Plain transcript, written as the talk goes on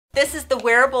This is the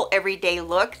wearable everyday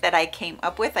look that I came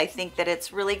up with. I think that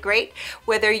it's really great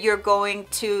whether you're going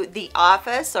to the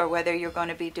office or whether you're going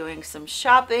to be doing some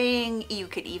shopping. You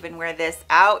could even wear this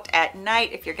out at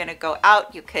night. If you're going to go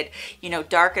out, you could,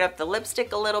 darken up the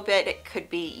lipstick a little bit. It could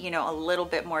be, a little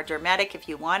bit more dramatic if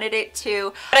you wanted it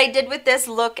to. What I did with this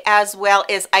look as well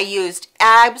is I used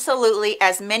absolutely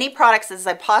as many products as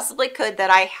I possibly could that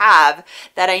I have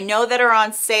that I know that are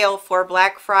on sale for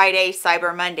Black Friday,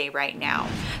 Cyber Monday right now.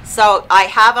 So I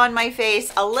have on my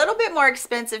face a little bit more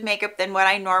expensive makeup than what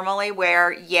I normally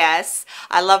wear. Yes,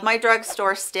 I love my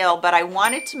drugstore still, but I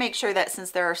wanted to make sure that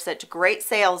since there are such great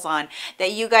sales on,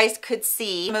 that you guys could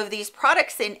see some of these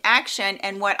products in action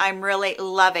and what I'm really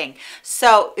loving.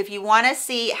 So if you want to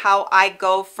see how I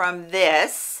go from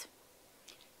this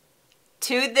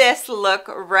to this look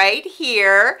right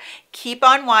here, keep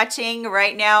on watching.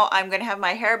 Right now I'm going to have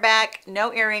my hair back,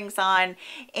 no earrings on,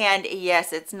 and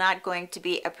yes, it's not going to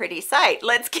be a pretty sight.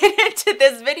 Let's get into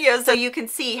this video so you can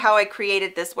see how I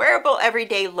created this wearable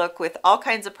everyday look with all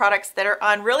kinds of products that are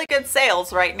on really good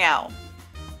sales right now.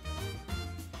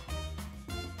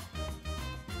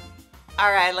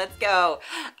 All right, let's go.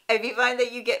 If you find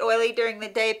that you get oily during the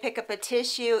day, pick up a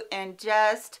tissue and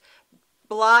just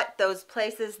blot those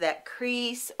places that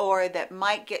crease or that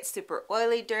might get super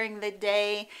oily during the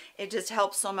day. It just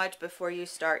helps so much before you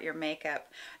start your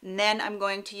makeup. And then I'm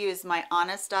going to use my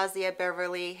Anastasia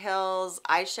Beverly Hills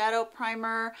eyeshadow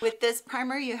primer. With this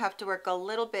primer, you have to work a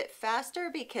little bit faster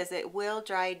because it will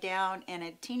dry down, and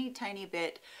a teeny tiny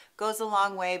bit goes a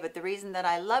long way. But the reason that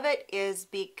I love it is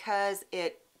because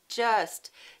it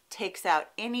just takes out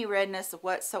any redness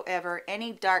whatsoever,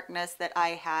 any darkness that I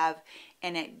have,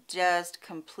 and it just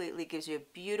completely gives you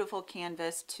a beautiful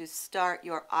canvas to start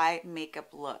your eye makeup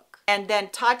look. And then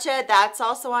Tatcha, that's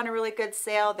also on a really good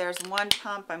sale. There's one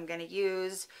pump I'm going to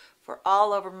use for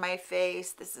all over my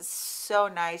face. This is so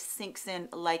nice, sinks in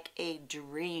like a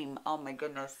dream. Oh my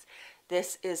goodness,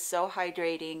 this is so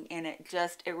hydrating, and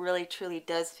it really truly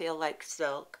does feel like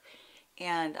silk,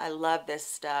 and I love this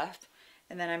stuff.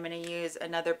 And then I'm going to use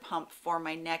another pump for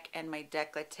my neck and my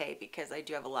décolleté because I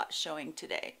do have a lot showing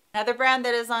today. Another brand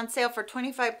that is on sale for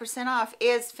 25% off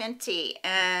is Fenty,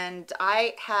 and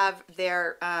I have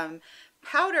their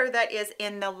powder that is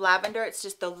in the lavender. It's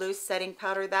just the loose setting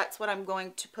powder. That's what I'm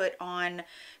going to put on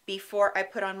before I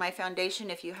put on my foundation.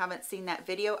 If you haven't seen that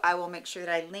video, I will make sure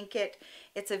that I link it.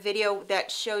 It's a video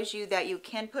that shows you that you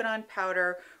can put on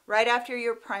powder right after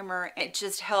your primer. It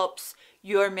just helps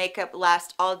your makeup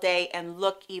last all day and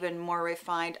look even more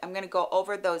refined. I'm going to go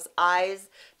over those eyes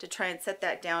to try and set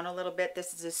that down a little bit.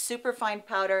 This is a super fine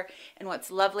powder, and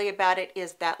what's lovely about it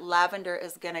is that lavender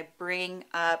is going to bring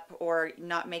up or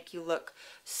not make you look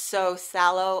so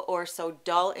sallow or so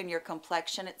dull in your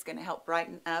complexion. It's going to help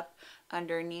brighten up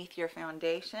underneath your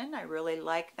foundation. I really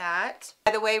like that.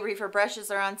 By the way, Rephr brushes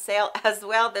are on sale as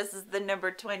well. This is the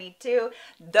number 22.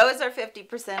 Those are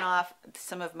 50% off.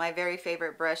 Some of my very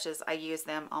favorite brushes. I use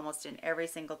them almost in every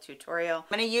single tutorial.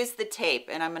 I'm going to use the tape,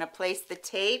 and I'm going to place the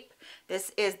tape.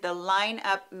 This is the Line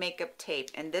Up Makeup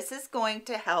Tape, and this is going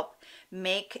to help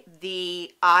make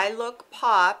the eye look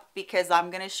pop, because I'm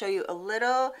going to show you a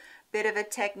little bit of a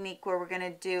technique where we're going to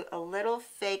do a little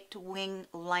faked wing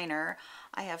liner.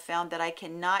 I have found that I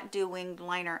cannot do winged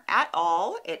liner at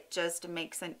all. It just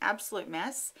makes an absolute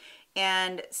mess.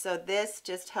 And so this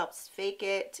just helps fake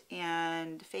it,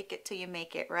 and fake it till you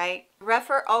make it, right?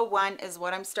 Rephr 01 is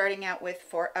what I'm starting out with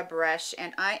for a brush,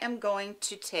 and I am going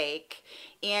to take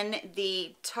in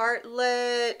the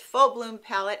Tartelette Full Bloom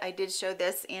palette. I did show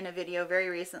this in a video very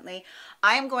recently.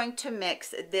 I am going to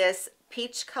mix this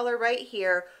peach color right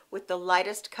here with the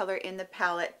lightest color in the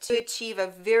palette to achieve a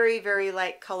very, very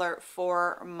light color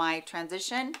for my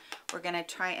transition. We're going to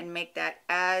try and make that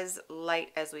as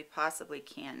light as we possibly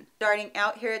can. Starting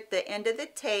out here at the end of the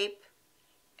tape,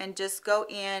 and just go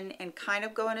in and kind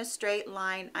of go in a straight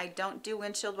line. I don't do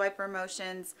windshield wiper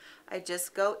motions. I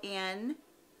just go in,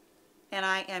 and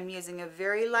I am using a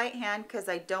very light hand because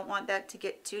I don't want that to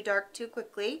get too dark too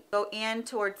quickly. Go in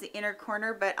towards the inner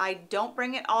corner, but I don't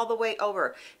bring it all the way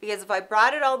over, because if I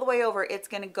brought it all the way over, it's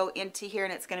going to go into here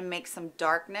and it's going to make some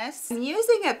darkness. I'm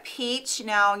using a peach.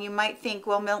 Now you might think,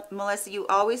 well, Melissa, you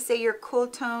always say you're cool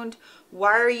toned.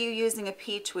 Why are you using a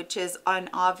peach, which is an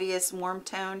obvious warm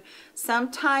tone?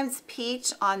 Sometimes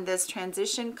peach on this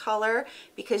transition color,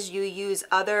 because you use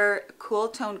other cool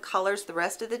tone colors the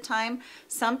rest of the time,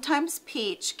 sometimes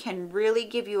peach can really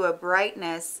give you a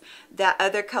brightness that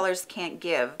other colors can't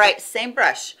give. All right, same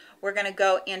brush. We're going to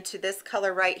go into this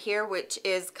color right here, which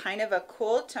is kind of a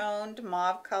cool toned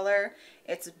mauve color.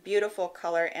 It's a beautiful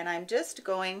color, and I'm just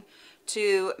going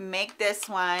to make this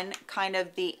one kind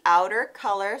of the outer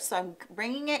color. So I'm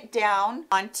bringing it down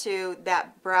onto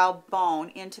that brow bone,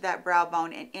 into that brow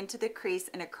bone and into the crease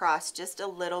and across just a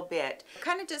little bit.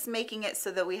 Kind of just making it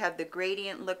so that we have the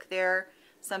gradient look there,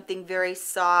 something very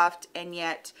soft and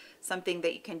yet something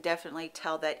that you can definitely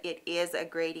tell that it is a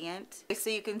gradient.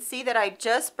 So you can see that I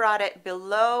just brought it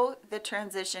below the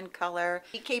transition color.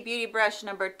 BK Beauty brush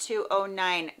number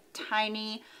 209,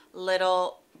 tiny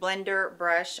little blender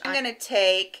brush. I'm going to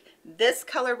take this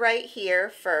color right here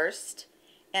first,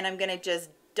 and I'm going to just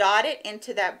dot it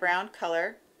into that brown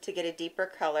color to get a deeper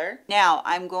color. Now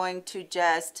I'm going to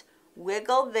just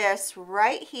wiggle this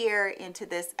right here into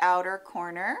this outer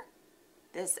corner,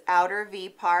 this outer V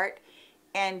part,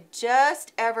 and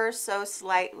just ever so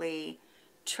slightly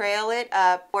trail it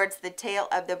up towards the tail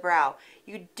of the brow.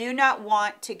 You do not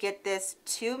want to get this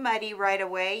too muddy right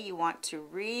away. You want to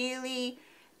really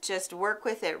just work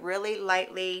with it really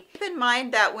lightly. Keep in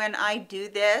mind that when I do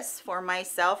this for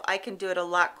myself, I can do it a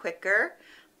lot quicker.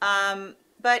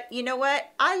 But you know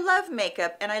what? I love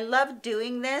makeup and I love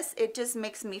doing this. It just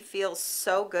makes me feel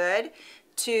so good.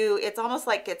 It's almost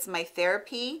like it's my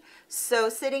therapy. So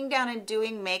sitting down and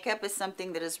doing makeup is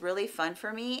something that is really fun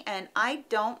for me, and I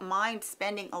don't mind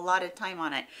spending a lot of time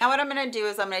on it. Now what I'm going to do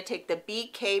is I'm going to take the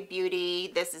BK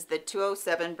Beauty, this is the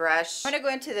 207 brush. I'm going to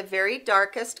go into the very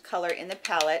darkest color in the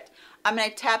palette. I'm going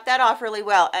to tap that off really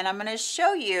well, and I'm going to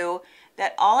show you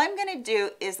that all I'm going to do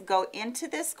is go into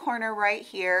this corner right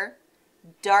here,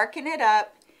 darken it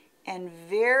up, and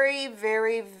very,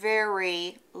 very,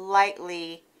 very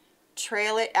lightly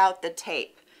trail it out the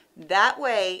tape. That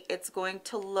way it's going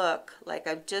to look like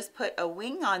I've just put a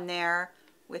wing on there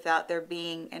without there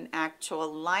being an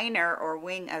actual liner or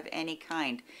wing of any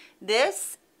kind.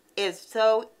 This is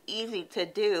so easy to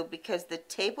do because the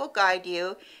tape will guide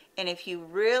you, and if you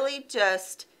really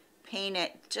just paint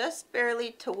it just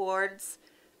barely towards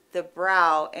the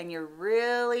brow and you're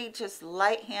really just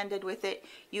light-handed with it,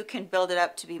 you can build it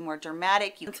up to be more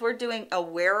dramatic. Since we're doing a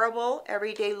wearable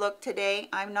everyday look today,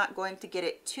 I'm not going to get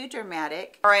it too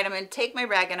dramatic. All right, I'm going to take my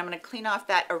rag and I'm going to clean off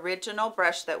that original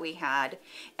brush that we had,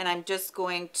 and I'm just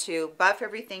going to buff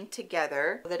everything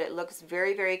together so that it looks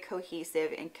very, very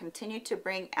cohesive and continue to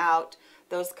bring out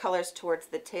those colors towards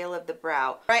the tail of the brow.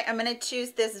 All right, I'm going to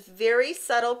choose this very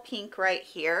subtle pink right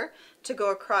here to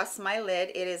go across my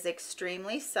lid. It is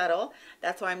extremely subtle.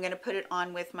 That's why I'm going to put it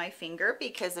on with my finger,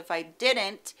 because if I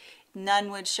didn't, none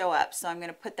would show up. So I'm going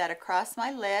to put that across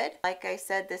my lid. Like I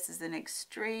said, this is an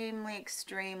extremely,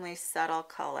 extremely subtle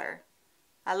color.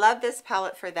 I love this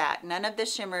palette for that. None of the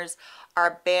shimmers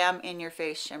are bam in your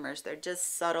face shimmers. They're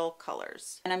just subtle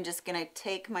colors. And I'm just going to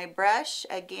take my brush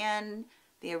again,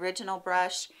 the original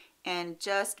brush, and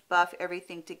just buff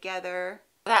everything together.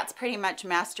 That's pretty much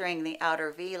mastering the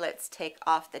outer V. Let's take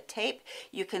off the tape.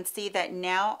 You can see that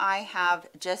now I have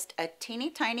just a teeny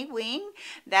tiny wing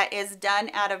that is done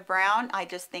out of brown. I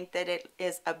just think that it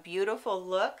is a beautiful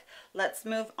look. Let's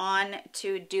move on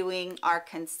to doing our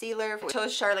concealer. I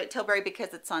chose Charlotte Tilbury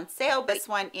because it's on sale, but this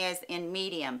one is in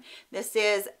medium. This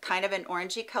is kind of an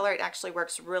orangey color. It actually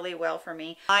works really well for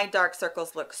me. My dark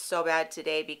circles look so bad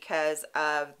today because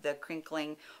of the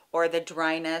crinkling or the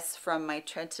dryness from my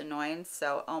tretinoin.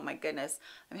 So, oh my goodness,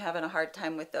 I'm having a hard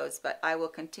time with those, but I will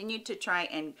continue to try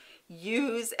and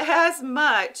use as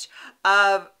much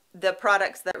of the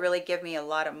products that really give me a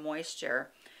lot of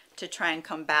moisture to try and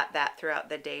combat that throughout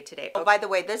the day today. Oh, by the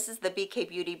way, this is the BK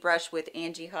Beauty brush with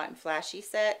Angie Hot and Flashy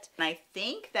set. And I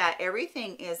think that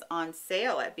everything is on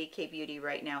sale at BK Beauty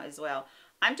right now as well.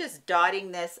 I'm just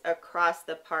dotting this across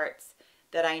the parts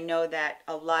that I know that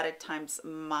a lot of times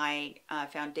my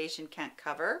foundation can't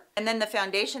cover. And then the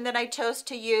foundation that I chose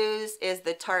to use is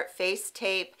the Tarte Face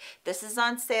Tape. This is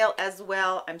on sale as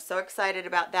well. I'm so excited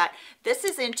about that. This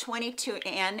is in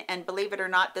 22N, and believe it or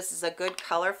not, this is a good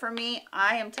color for me.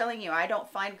 I am telling you, I don't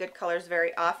find good colors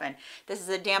very often. This is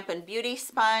a dampened beauty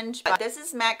sponge, but this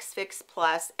is Max Fix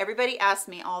Plus. Everybody asks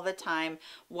me all the time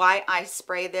why I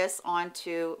spray this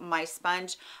onto my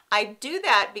sponge. I do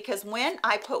that because when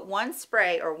I put one spray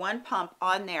or one pump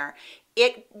on there,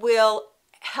 it will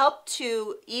help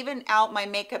to even out my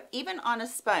makeup even on a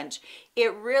sponge.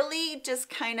 It really just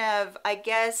kind of, I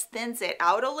guess, thins it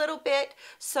out a little bit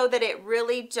so that it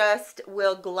really just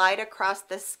will glide across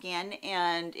the skin.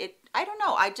 And I don't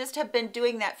know, I just have been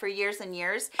doing that for years and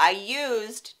years. I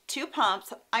used 2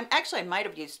 pumps. I might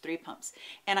have used 3 pumps.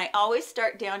 And I always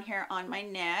start down here on my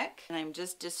neck, and I'm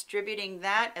just distributing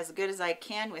that as good as I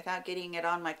can without getting it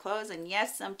on my clothes. And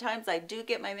yes, sometimes I do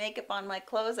get my makeup on my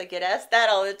clothes. I get asked that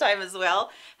all the time as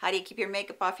well. How do you keep your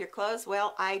makeup off your clothes?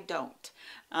 Well, I don't.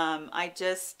 I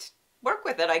just work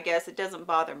with it, I guess. It doesn't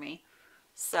bother me.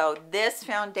 So this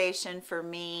foundation for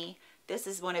me, this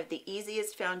is one of the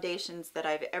easiest foundations that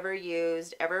I've ever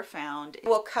used, ever found. It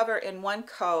will cover in one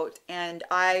coat, and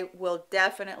I will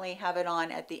definitely have it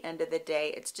on at the end of the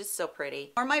day. It's just so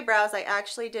pretty. For my brows, I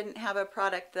actually didn't have a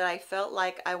product that I felt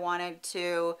like I wanted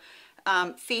to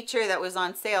feature that was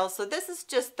on sale. So this is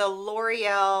just the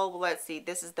L'Oreal, let's see,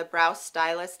 this is the Brow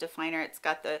Stylist Definer. It's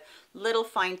got the little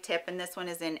fine tip, and this one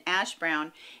is in ash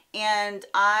brown. And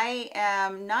I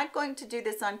am not going to do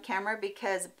this on camera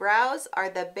because brows are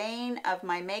the bane of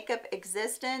my makeup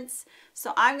existence.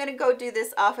 So I'm going to go do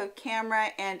this off of camera,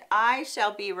 and I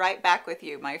shall be right back with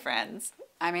you, my friends.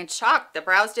 I'm in shock. The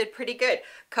brows did pretty good.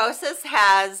 Kosas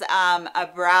has a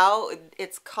brow,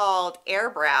 it's called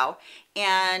Air Brow,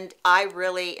 and I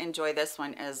really enjoy this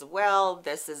one as well.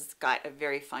 This has got a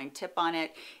very fine tip on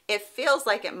it. It feels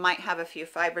like it might have a few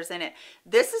fibers in it.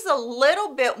 This is a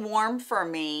little bit warm for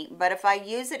me, but if I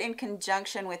use it in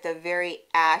conjunction with a very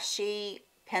ashy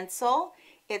pencil,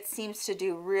 it seems to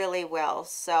do really well.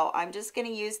 So I'm just going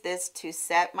to use this to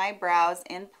set my brows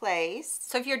in place.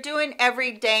 So if you're doing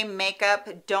everyday makeup,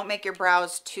 don't make your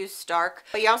brows too stark,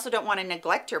 but you also don't want to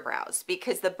neglect your brows,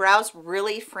 because the brows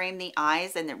really frame the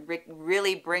eyes, and it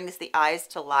really brings the eyes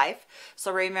to life.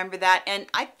 So remember that. And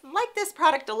I like this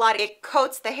product a lot. It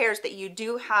coats the hairs that you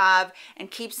do have and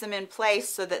keeps them in place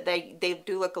so that they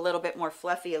do look a little bit more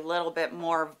fluffy, a little bit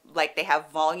more like they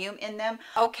have volume in them.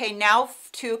 Okay, now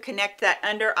to connect that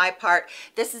under eye part,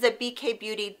 this is a BK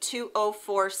Beauty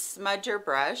 204 smudger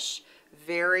brush.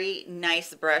 Very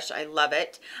nice brush. I love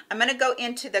it. I'm going to go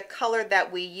into the color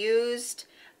that we used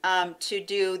to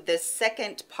do the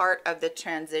second part of the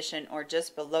transition, or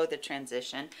just below the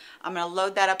transition. I'm going to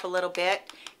load that up a little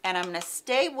bit, and I'm going to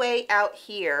stay way out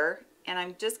here, and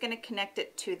I'm just going to connect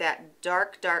it to that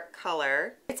dark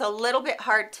color. It's a little bit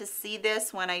hard to see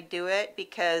this when I do it,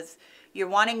 because you're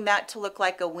wanting that to look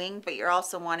like a wing, but you're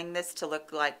also wanting this to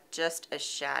look like just a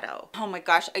shadow. Oh my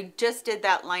gosh, I just did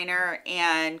that liner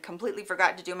and completely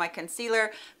forgot to do my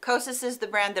concealer. Kosas is the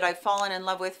brand that I've fallen in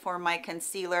love with for my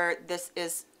concealer. This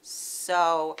is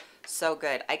so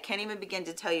good. I can't even begin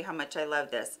to tell you how much I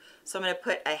love this. So I'm going to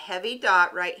put a heavy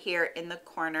dot right here in the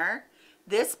corner.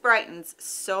 This brightens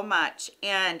so much,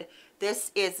 and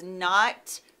this is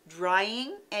not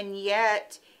drying, and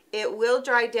yet it will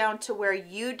dry down to where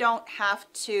you don't have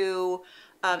to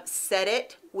set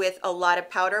it with a lot of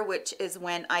powder, which is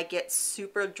when I get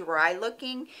super dry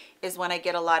looking, is when I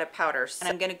get a lot of powder. And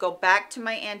I'm going to go back to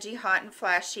my Angie Hot and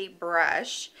Flashy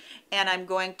brush, and I'm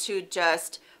going to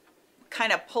just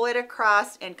kind of pull it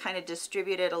across and kind of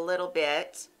distribute it a little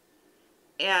bit.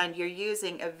 And you're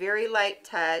using a very light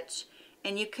touch,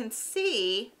 and you can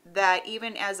see that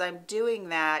even as I'm doing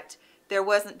that, there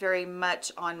wasn't very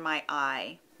much on my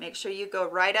eye. Make sure you go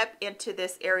right up into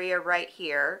this area right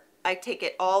here. I take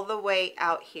it all the way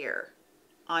out here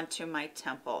onto my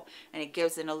temple, and it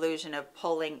gives an illusion of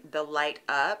pulling the light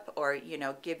up, or, you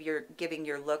know, giving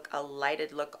your look a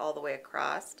lighted look all the way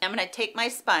across. I'm going to take my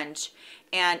sponge,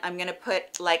 and I'm going to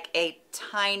put like a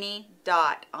tiny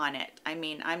dot on it. I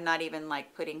mean, I'm not even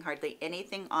like putting hardly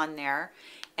anything on there,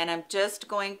 and I'm just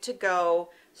going to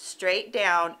go straight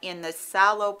down in the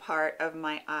sallow part of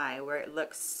my eye where it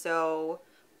looks so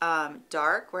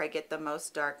dark, where I get the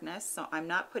most darkness. So I'm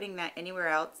not putting that anywhere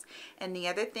else. And the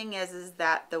other thing is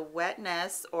that the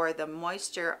wetness or the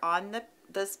moisture on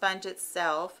the sponge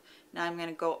itself, now I'm going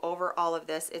to go over all of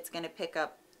this, it's going to pick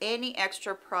up any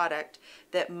extra product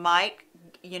that might,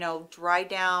 you know, dry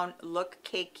down, look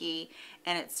cakey,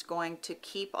 and it's going to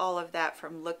keep all of that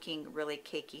from looking really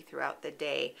cakey throughout the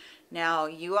day. Now,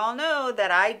 you all know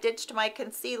that I ditched my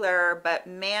concealer, but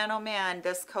man, oh man,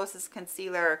 this Kosas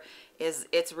concealer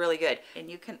it's really good. And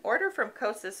you can order from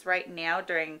Kosas right now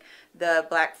during the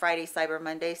Black Friday Cyber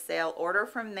Monday sale. Order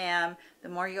from them. The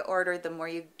more you order, the more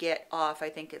you get off. I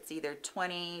think it's either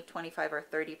 20, 25, or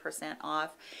 30%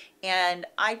 off. And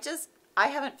I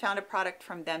haven't found a product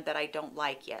from them that I don't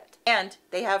like yet. And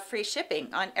they have free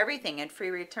shipping on everything and free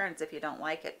returns if you don't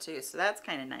like it too. So that's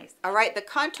kind of nice. All right, the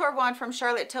contour wand from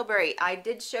Charlotte Tilbury. I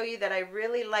did show you that I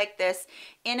really like this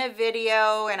in a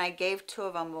video, and I gave 2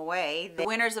 of them away. The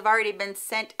winners have already been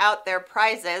sent out their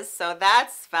prizes, so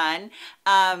that's fun.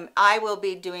 I will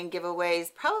be doing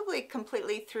giveaways probably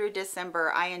completely through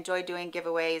December. I enjoy doing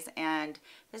giveaways, and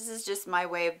this is just my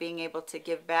way of being able to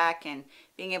give back and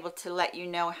being able to let you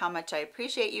know how much I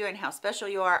appreciate you and how special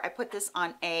you are. I put this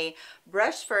on a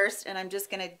brush first, and I'm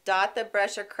just going to dot the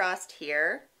brush across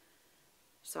here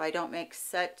so I don't make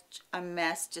such a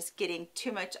mess just getting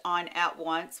too much on at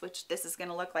once, which this is going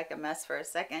to look like a mess for a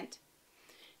second.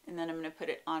 And then I'm going to put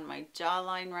it on my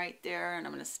jawline right there, and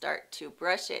I'm going to start to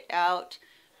brush it out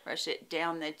Brush it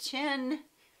down the chin.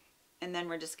 And then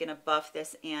we're just gonna buff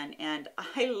this in. And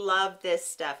I love this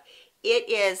stuff. It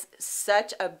is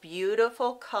such a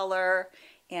beautiful color,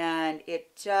 and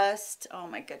it just, oh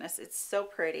my goodness, it's so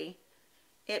pretty.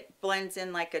 It blends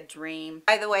in like a dream.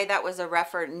 By the way, that was a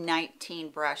Rephr 19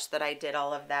 brush that I did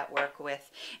all of that work with.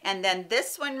 And then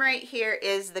this one right here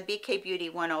is the BK Beauty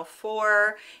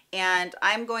 104, and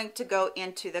I'm going to go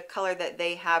into the color that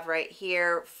they have right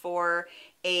here for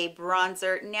a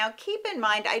bronzer. Now keep in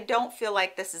mind, I don't feel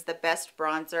like this is the best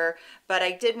bronzer, but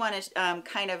I did want to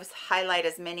kind of highlight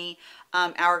as many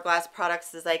Hourglass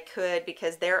products as I could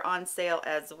because they're on sale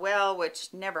as well, which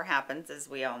never happens, as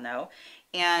we all know.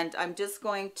 And I'm just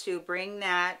going to bring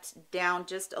that down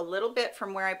just a little bit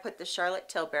from where I put the Charlotte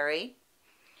Tilbury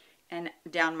and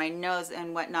down my nose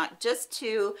and whatnot, just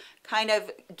to kind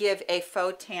of give a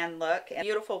faux tan look. A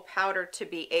beautiful powder to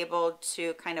be able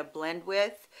to kind of blend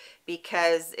with,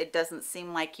 because it doesn't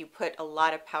seem like you put a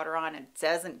lot of powder on. It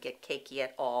doesn't get cakey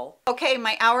at all. Okay,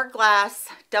 my Hourglass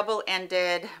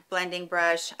double-ended blending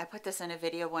brush. I put this in a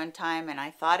video one time and I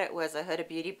thought it was a Huda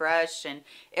Beauty brush, and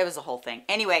it was a whole thing.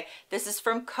 Anyway, this is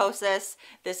from Kosas.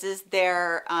 This is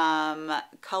their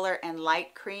color and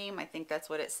light cream. I think that's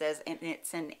what it says, and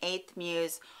it's an 8th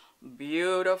Muse.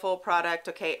 Beautiful product.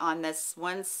 Okay, on this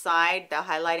one side, the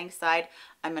highlighting side,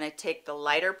 I'm going to take the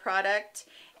lighter product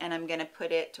and I'm going to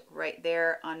put it right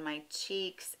there on my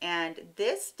cheeks. And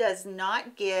this does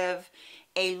not give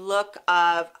a look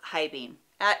of high beam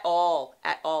at all,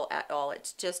 at all, at all.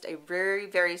 It's just a very,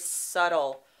 very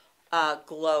subtle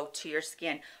glow to your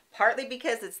skin. Partly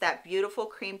because it's that beautiful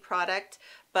cream product,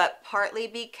 but partly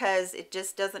because it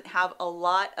just doesn't have a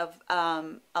lot of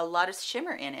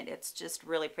shimmer in it. It's just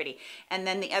really pretty. And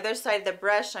then the other side of the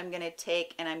brush, I'm going to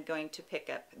take and I'm going to pick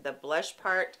up the blush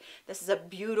part. This is a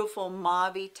beautiful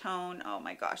mauve tone. Oh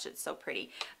my gosh, it's so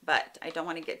pretty. But I don't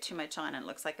want to get too much on. It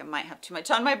looks like I might have too much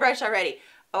on my brush already.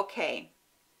 Okay.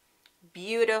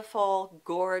 Beautiful,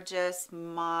 gorgeous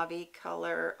mauve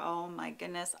color. Oh my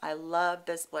goodness, I love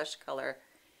this blush color.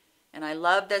 And I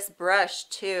love this brush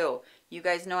too. You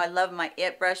guys know I love my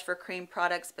IT brush for cream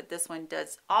products, but this one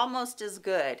does almost as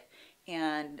good,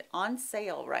 and on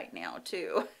sale right now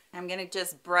too. I'm gonna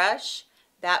just brush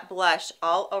that blush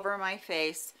all over my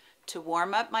face to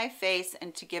warm up my face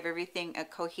and to give everything a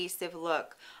cohesive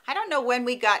look. I don't know when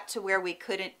we got to where we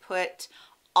couldn't put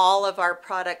all of our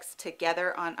products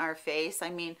together on our face. I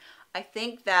mean, I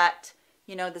think that,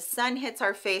 you know, the sun hits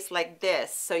our face like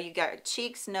this. So you got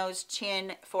cheeks, nose,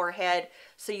 chin, forehead.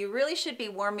 So you really should be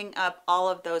warming up all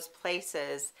of those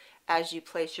places as you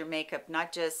place your makeup,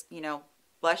 not just, you know,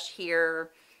 blush here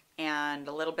and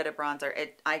a little bit of bronzer.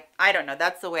 I don't know.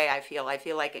 That's the way I feel. I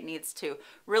feel like it needs to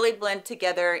really blend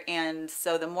together. And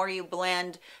so the more you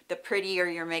blend, the prettier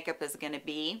your makeup is going to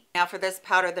be. Now for this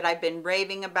powder that I've been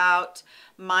raving about,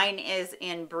 mine is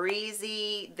in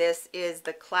Breezy. This is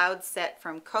the Cloud Set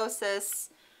from Kosas.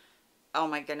 Oh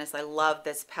my goodness, I love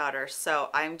this powder. So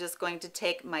I'm just going to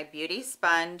take my beauty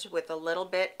sponge with a little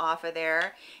bit off of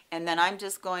there, and then I'm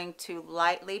just going to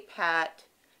lightly pat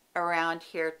around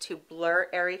here to blur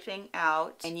everything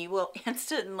out, and you will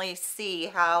instantly see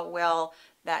how well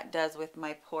that does with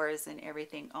my pores and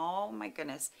everything. Oh my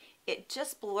goodness, it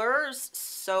just blurs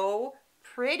so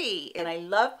pretty. And I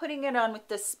love putting it on with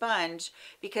the sponge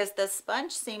because the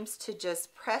sponge seems to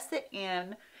just press it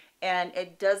in, and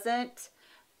it doesn't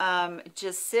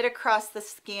just sit across the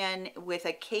skin with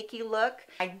a cakey look.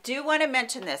 I do want to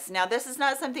mention this. Now, this is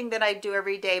not something that I do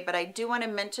every day, but I do want to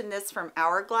mention this from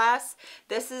Hourglass.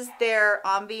 This is their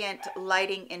Ambient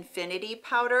Lighting Infinity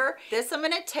Powder. This I'm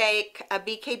going to take a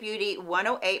BK Beauty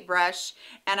 108 brush,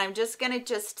 and I'm just going to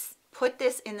just put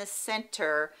this in the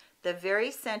center, the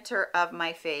very center of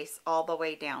my face, all the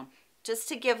way down, just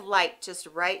to give light, just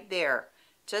right there.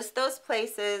 Just those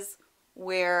places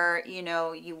where, you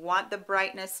know, you want the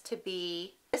brightness to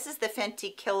be. This is the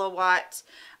Fenty Kilowatt.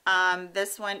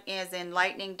 This one is in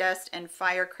Lightning Dust and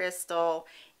Fire Crystal,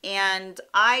 and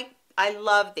I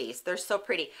love these. They're so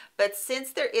pretty. But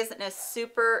since there isn't a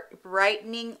super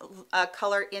brightening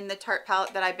color in the Tarte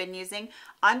palette that I've been using,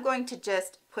 I'm going to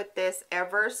just put this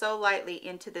ever so lightly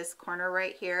into this corner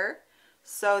right here,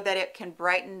 so that it can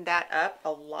brighten that up a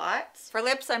lot. For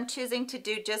lips, I'm choosing to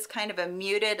do just kind of a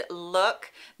muted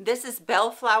look. This is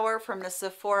Bellflower from the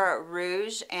Sephora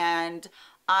Rouge, and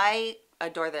I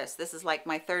adore this. This is like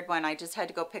my third one. I just had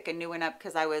to go pick a new one up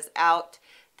because I was out.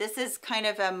 This is kind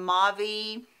of a mauve,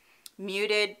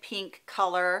 muted pink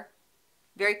color.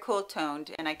 Very cool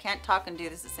toned, and I can't talk and do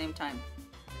this at the same time.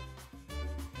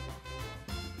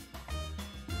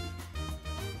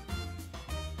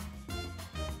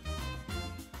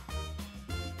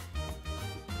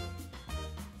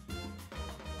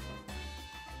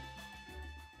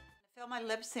 Fill my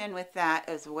lips in with that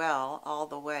as well, all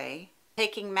the way.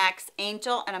 Taking MAC's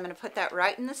Angel, and I'm going to put that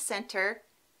right in the center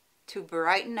to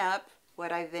brighten up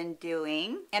what I've been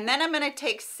doing. And then I'm going to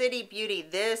take City Beauty.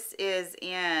 This is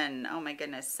in, oh my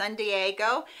goodness, San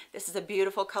Diego. This is a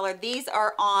beautiful color. These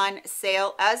are on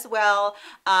sale as well.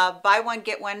 Buy one,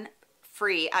 get one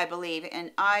free, I believe. And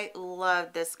I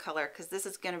love this color because this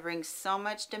is going to bring so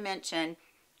much dimension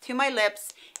to my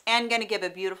lips and going to give a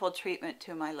beautiful treatment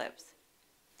to my lips.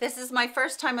 This is my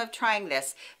first time of trying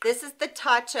this. This is the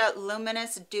Tatcha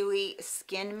Luminous Dewy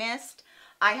Skin Mist.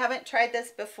 I haven't tried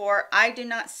this before. I do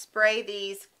not spray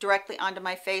these directly onto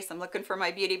my face. I'm looking for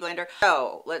my beauty blender.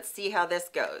 So let's see how this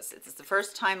goes. It's the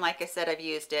first time, like I said, I've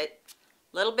used it.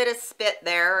 A little bit of spit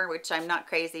there, which I'm not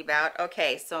crazy about.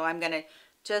 Okay, so I'm gonna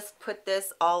just put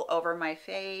this all over my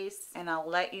face, and I'll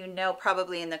let you know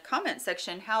probably in the comment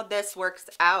section how this works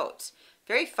out.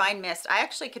 Very fine mist. I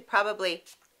actually could probably,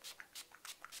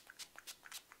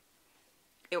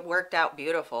 it worked out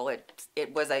beautiful.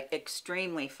 It was an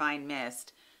extremely fine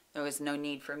mist. There was no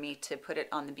need for me to put it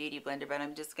on the beauty blender, but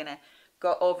I'm just gonna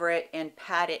go over it and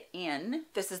pat it in.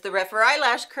 This is the Rephr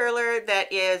eyelash curler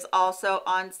that is also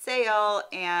on sale,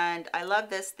 and I love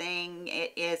this thing.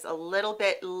 It is a little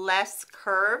bit less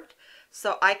curved,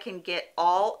 so I can get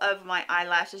all of my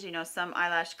eyelashes. You know, some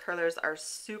eyelash curlers are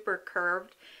super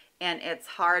curved, and it's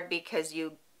hard because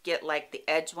you get like the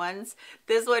edge ones.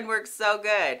 This one works so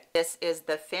good. This is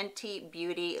the Fenty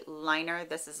Beauty liner.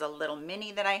 This is a little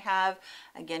mini that I have.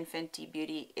 Again, Fenty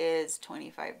Beauty is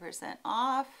 25%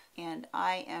 off, and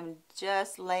I am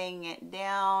just laying it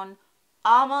down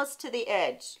almost to the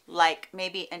edge, like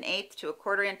maybe 1/8 to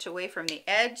 1/4 inch away from the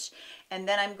edge. And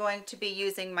then I'm going to be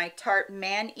using my Tarte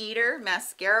Man Eater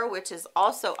mascara, which is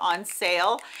also on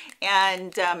sale,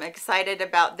 and I'm excited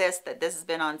about this, that this has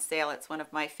been on sale. It's one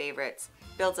of my favorites.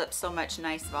 Builds up so much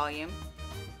nice volume.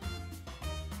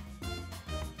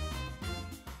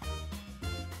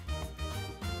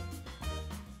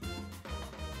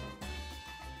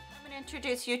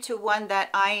 Introduce you to one that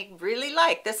I really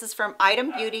like. This is from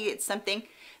Item Beauty. It's something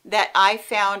that I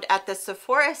found at the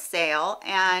Sephora sale,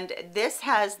 and this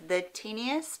has the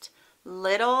teeniest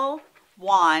little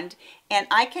wand, and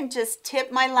I can just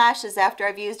tip my lashes after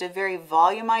I've used a very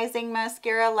volumizing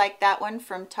mascara like that one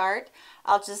from Tarte.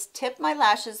 I'll just tip my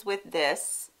lashes with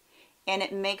this, and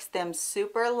it makes them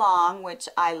super long, which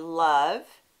I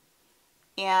love.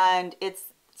 And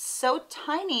it's so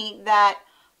tiny that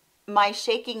my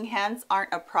shaking hands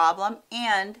aren't a problem,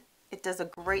 and it does a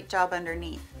great job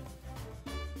underneath.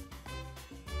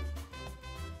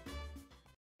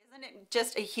 Isn't it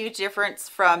just a huge difference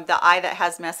from the eye that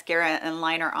has mascara and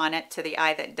liner on it to the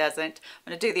eye that doesn't?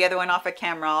 I'm going to do the other one off of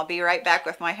camera. I'll be right back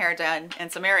with my hair done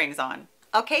and some earrings on.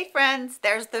 Okay, friends,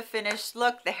 there's the finished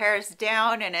look. The hair is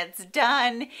down and it's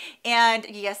done. And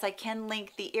yes, I can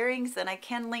link the earrings and I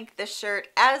can link the shirt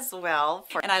as well.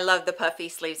 And I love the puffy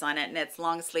sleeves on it, and it's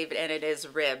long sleeved and it is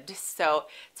ribbed. So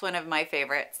it's one of my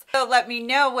favorites. So let me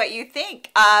know what you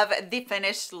think of the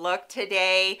finished look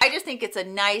today. I just think it's a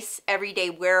nice everyday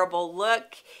wearable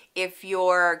look if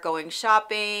you're going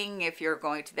shopping, if you're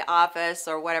going to the office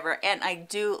or whatever. And I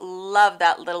do love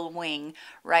that little wing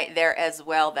right there as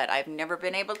well that I've never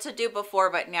been able to do before,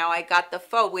 but now I got the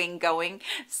faux wing going.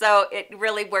 So it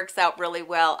really works out really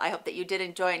well. I hope that you did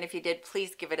enjoy, and if you did,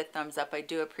 please give it a thumbs up. I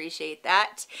do appreciate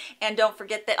that. And don't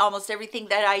forget that almost everything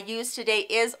that I used today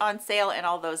is on sale, and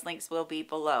all those links will be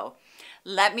below.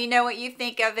 Let me know what you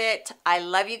think of it. I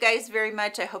love you guys very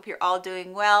much. I hope you're all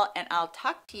doing well, and I'll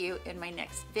talk to you in my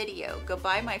next video.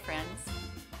 Goodbye, my friends.